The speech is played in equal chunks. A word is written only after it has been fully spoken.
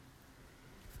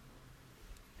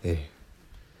Hey,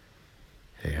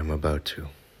 I'm about to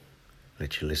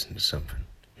let you listen to something.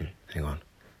 Hang on.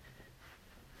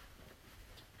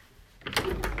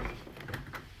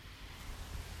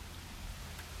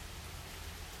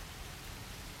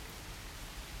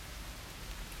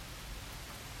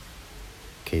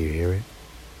 Can you hear it?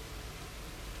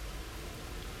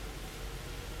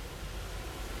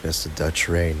 That's the Dutch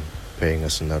rain paying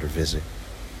us another visit.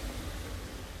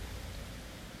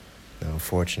 Now,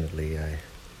 unfortunately, I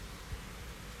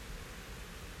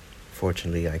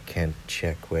can't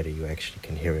check whether you actually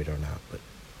can hear it or not, but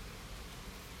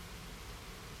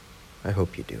I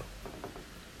hope you do.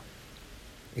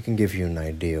 It can give you an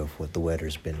idea of what the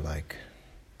weather's been like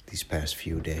these past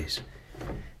few days.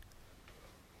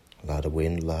 A lot of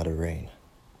wind, a lot of rain.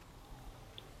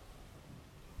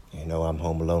 You know I'm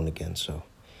home alone again, so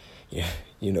yeah,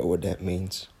 you know what that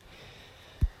means.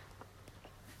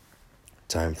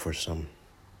 Time for some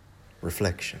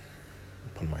reflection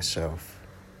upon myself,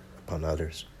 upon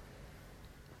others.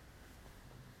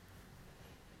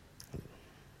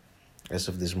 As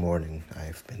of this morning,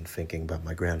 I've been thinking about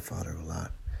my grandfather a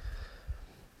lot.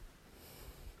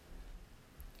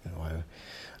 You know,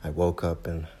 I woke up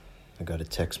and I got a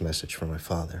text message from my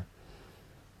father.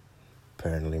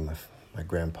 Apparently, my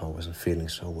grandpa wasn't feeling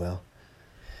so well.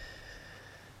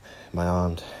 My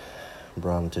aunt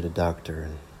brought him to the doctor,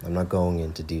 and I'm not going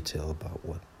into detail about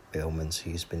what ailments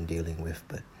he's been dealing with,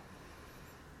 but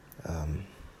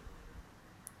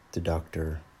the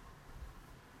doctor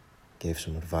gave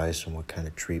some advice on what kind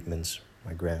of treatments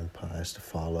my grandpa has to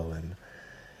follow, and,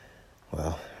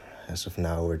 well, as of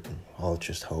now, we're all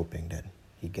just hoping that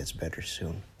he gets better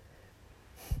soon.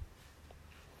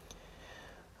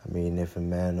 I mean, if a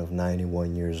man of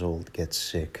 91 years old gets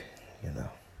sick, you know,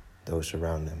 those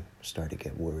around him start to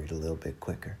get worried a little bit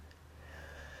quicker.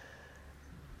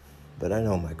 But I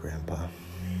know my grandpa.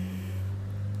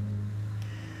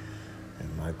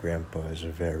 And my grandpa is a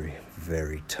very,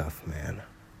 very tough man.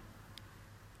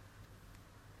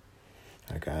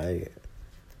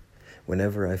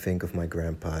 Whenever I think of my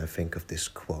grandpa, I think of this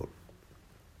quote.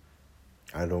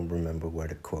 I don't remember where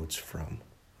the quote's from,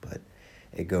 but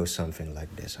it goes something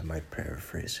like this. I might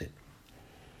paraphrase it.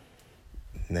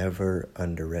 Never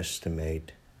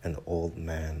underestimate an old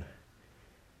man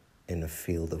in a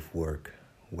field of work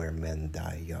where men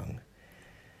die young.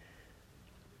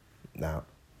 Now,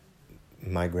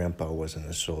 my grandpa wasn't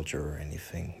a soldier or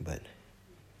anything, but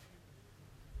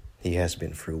he has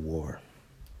been through war.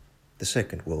 The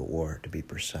Second World War, to be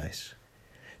precise.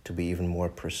 To be even more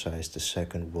precise, the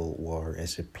Second World War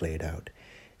as it played out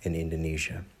in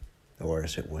Indonesia, or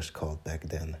as it was called back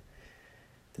then,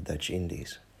 the Dutch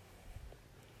Indies.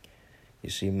 You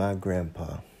see, my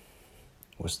grandpa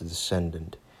was the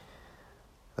descendant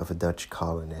of a Dutch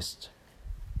colonist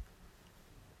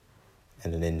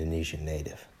and an Indonesian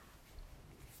native.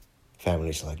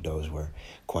 Families like those were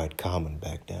quite common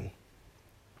back then.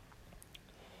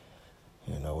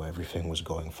 You know, everything was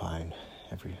going fine.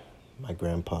 My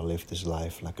grandpa lived his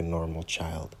life like a normal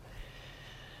child,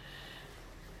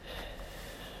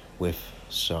 with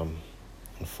some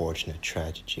unfortunate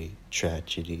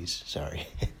tragedies,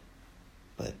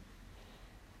 but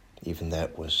even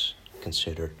that was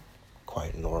considered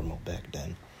quite normal back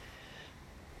then.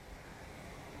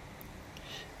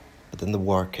 But then the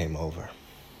war came over.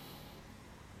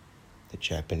 The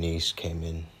Japanese came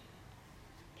in,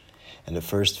 and the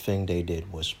first thing they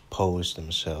did was pose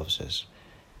themselves as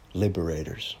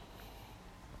liberators.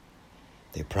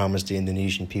 They promised the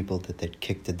Indonesian people that they'd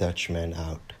kick the Dutchmen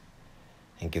out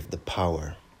and give the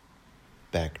power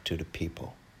back to the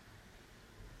people.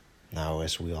 Now,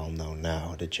 as we all know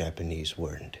now, the Japanese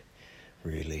weren't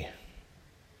really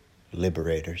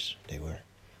liberators. They were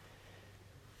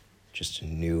just a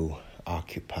new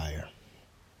occupier.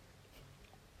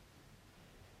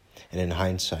 And in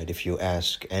hindsight, if you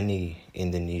ask any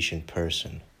Indonesian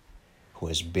person who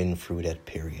has been through that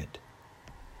period,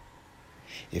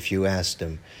 if you ask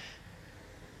them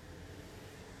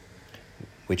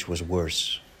which was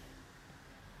worse,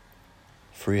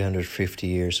 350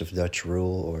 years of Dutch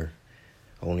rule or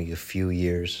only a few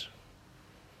years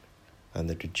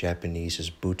under the Japanese's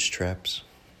bootstraps,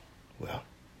 well,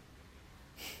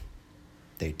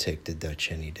 they take the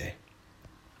Dutch any day.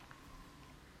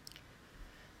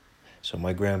 So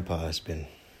my grandpa has been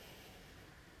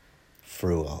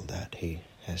through all that. He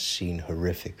has seen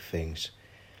horrific things.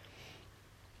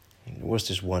 And there was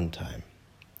this one time,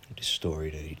 this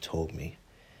story that he told me,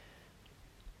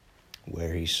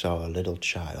 where he saw a little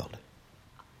child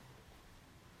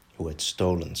who had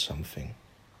stolen something.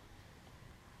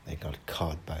 They got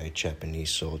caught by a Japanese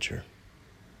soldier.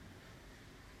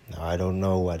 Now, I don't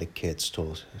know why the kid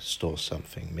stole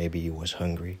something. Maybe he was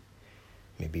hungry.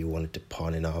 Maybe he wanted to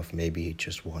pawn it off. Maybe he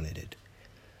just wanted it.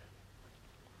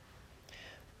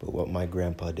 But what my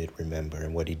grandpa did remember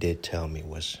and what he did tell me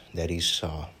was that he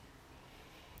saw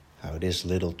how this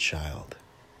little child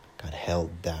got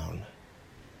held down,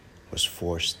 was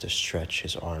forced to stretch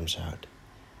his arms out,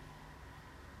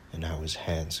 and how his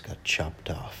hands got chopped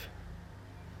off.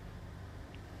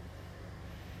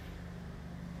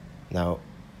 Now,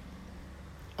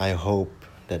 I hope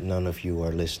that none of you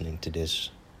are listening to this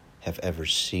have ever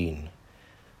seen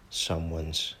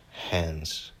someone's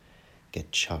hands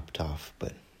get chopped off,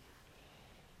 but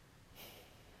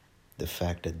the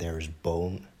fact that there is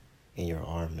bone in your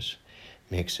arms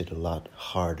makes it a lot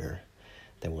harder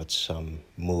than what some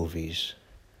movies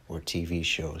or TV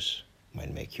shows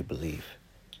might make you believe.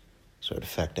 So the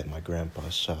fact that my grandpa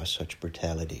saw such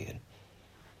brutality,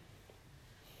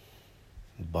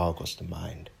 it boggles the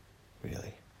mind,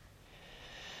 really.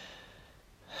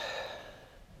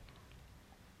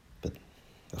 But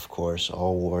of course,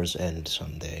 all wars end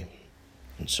someday,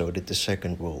 and so did the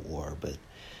Second World War, but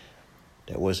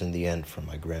that wasn't the end for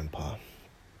my grandpa.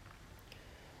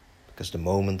 Because the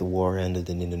moment the war ended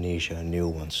in Indonesia, a new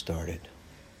one started.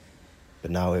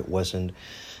 But now it wasn't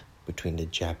between the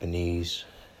Japanese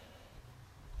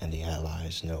and the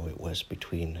Allies. No, it was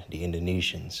between the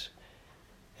Indonesians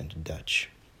and the Dutch.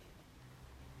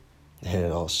 And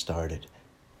it all started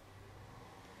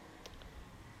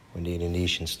when the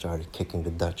Indonesians started kicking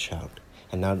the Dutch out.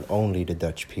 And not only the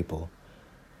Dutch people,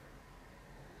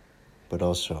 but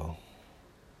also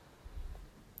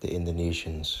the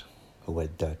Indonesians who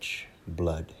had Dutch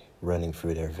blood running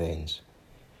through their veins.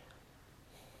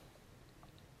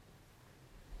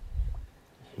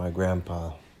 My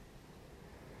grandpa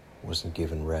wasn't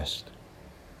given rest.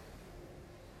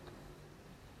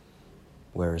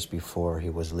 Whereas before he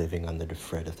was living under the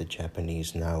threat of the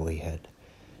Japanese, now he had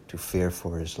to fear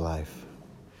for his life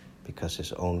because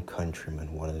his own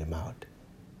countrymen wanted him out.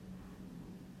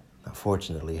 Now,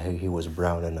 fortunately, he was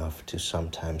brown enough to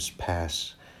sometimes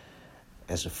pass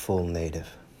as a full native.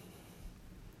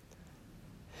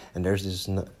 And there's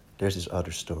this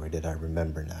other story that I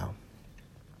remember now.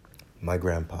 My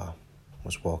grandpa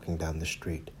was walking down the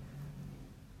street,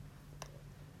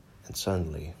 and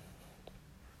suddenly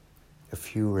a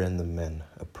few random men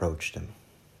approached him,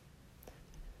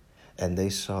 and they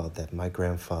saw that my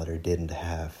grandfather didn't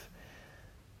have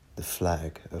the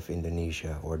flag of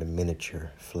Indonesia or the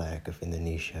miniature flag of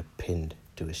Indonesia pinned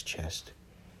to his chest.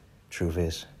 Truth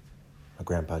is, my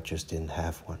grandpa just didn't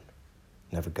have one.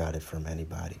 Never got it from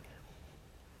anybody.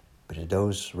 But to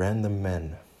those random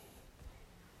men,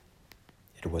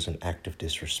 it was an act of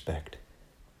disrespect.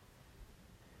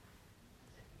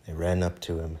 They ran up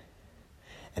to him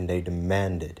and they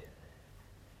demanded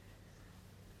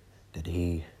that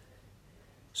he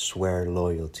swear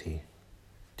loyalty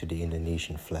to the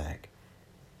Indonesian flag.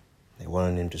 They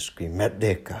wanted him to scream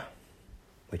Merdeka,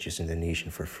 which is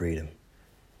Indonesian for freedom.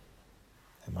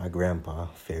 And my grandpa,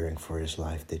 fearing for his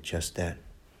life, did just that.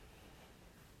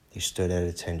 He stood at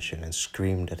attention and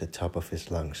screamed at the top of his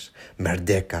lungs,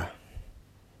 Merdeka!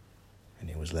 And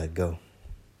he was let go.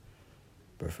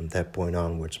 But from that point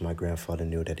onwards, my grandfather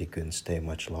knew that he couldn't stay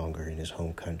much longer in his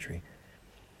home country.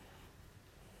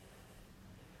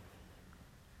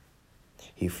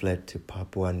 He fled to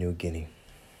Papua New Guinea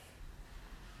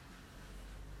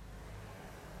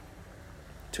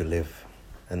to live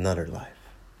another life.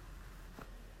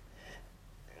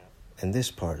 And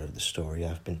this part of the story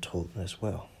I've been told as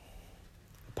well.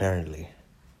 Apparently,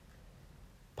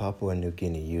 Papua New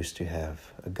Guinea used to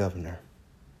have a governor.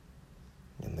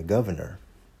 And the governor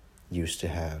used to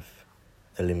have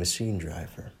a limousine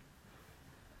driver.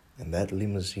 And that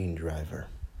limousine driver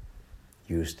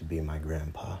used to be my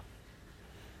grandpa.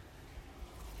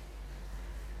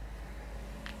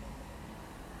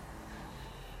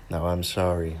 Now, I'm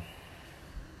sorry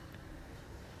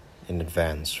in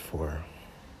advance for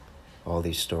all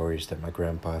these stories that my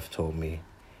grandpa have told me.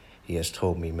 He has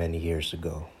told me many years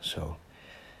ago, so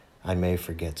I may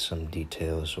forget some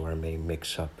details or I may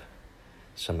mix up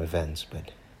some events,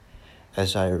 but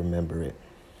as I remember it,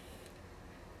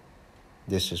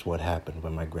 this is what happened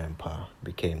when my grandpa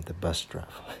became the bus driver.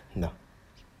 The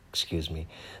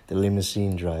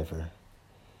limousine driver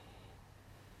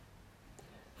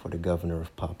for the governor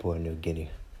of Papua New Guinea.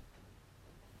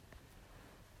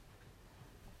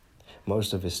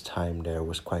 Most of his time there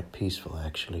was quite peaceful,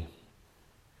 actually.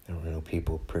 There were no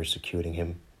people persecuting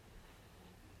him.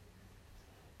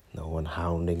 No one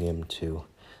hounding him to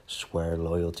swear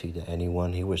loyalty to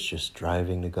anyone. He was just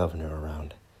driving the governor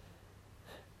around.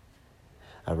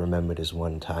 I remember this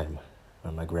one time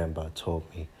when my grandpa told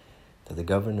me that the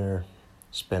governor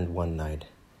spent one night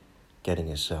getting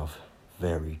himself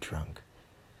very drunk.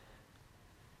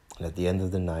 And at the end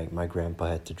of the night, my grandpa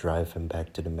had to drive him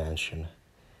back to the mansion,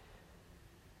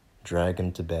 drag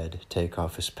him to bed, take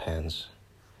off his pants,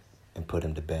 and put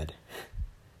him to bed.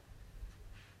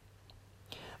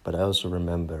 But I also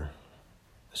remember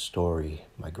a story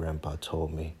my grandpa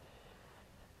told me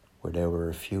where there were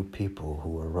a few people who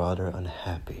were rather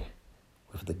unhappy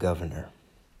with the governor.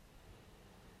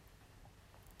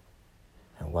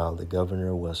 And while the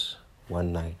governor was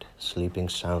one night sleeping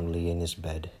soundly in his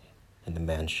bed in the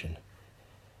mansion,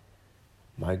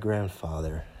 my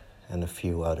grandfather and a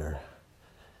few other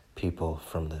people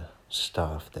from the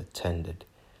staff that tended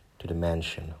to the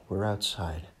mansion were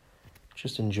outside,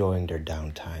 just enjoying their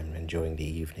downtime, enjoying the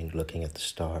evening, looking at the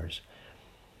stars.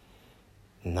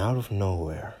 And out of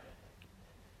nowhere,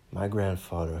 my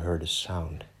grandfather heard a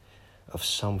sound of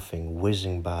something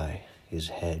whizzing by his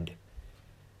head,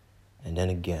 and then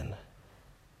again,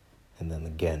 and then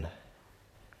again.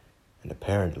 And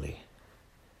apparently,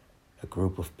 a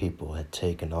group of people had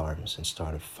taken arms and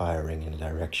started firing in the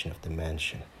direction of the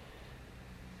mansion.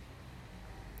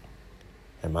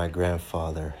 And my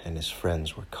grandfather and his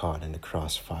friends were caught in the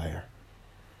crossfire.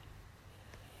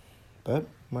 But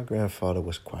my grandfather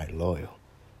was quite loyal,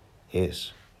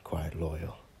 is quite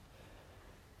loyal.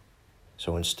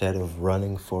 So instead of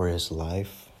running for his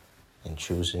life and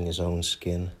choosing his own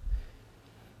skin,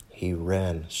 he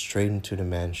ran straight into the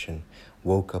mansion,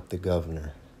 woke up the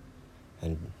governor,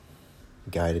 and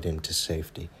guided him to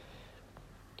safety.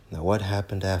 Now, what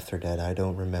happened after that, I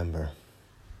don't remember.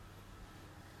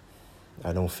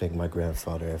 I don't think my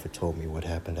grandfather ever told me what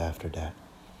happened after that.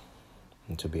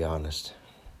 And to be honest,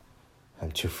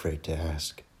 I'm too afraid to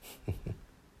ask.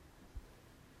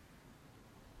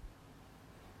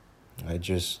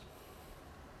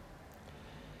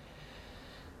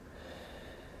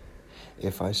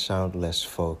 If I sound less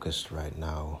focused right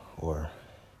now, or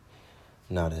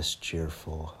not as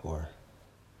cheerful, or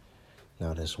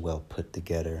not as well put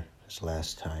together as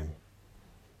last time,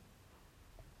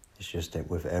 it's just that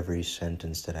with every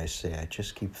sentence that I say, I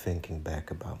just keep thinking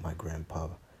back about my grandpa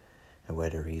and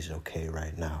whether he's okay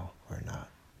right now or not.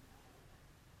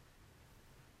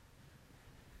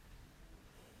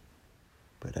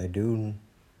 But I do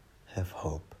have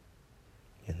hope,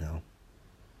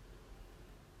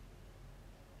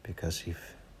 because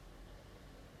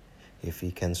if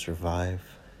he can survive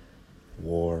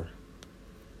war,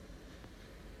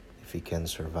 if he can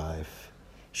survive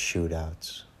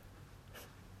shootouts,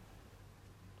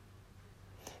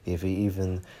 if he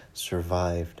even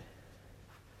survived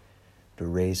the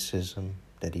racism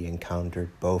that he encountered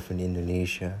both in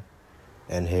Indonesia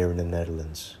and here in the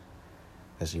Netherlands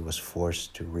as he was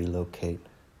forced to relocate,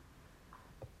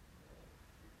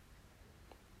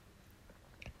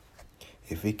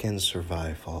 if he can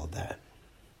survive all that,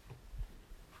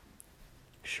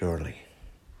 surely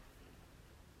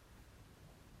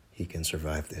he can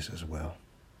survive this as well.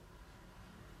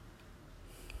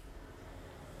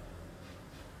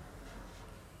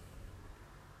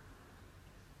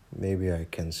 Maybe I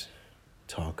can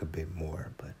talk a bit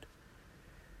more, but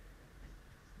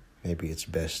maybe it's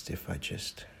best if I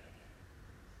just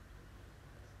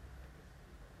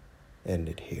end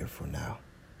it here for now.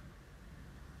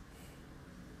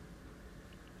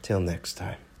 Till next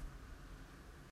time.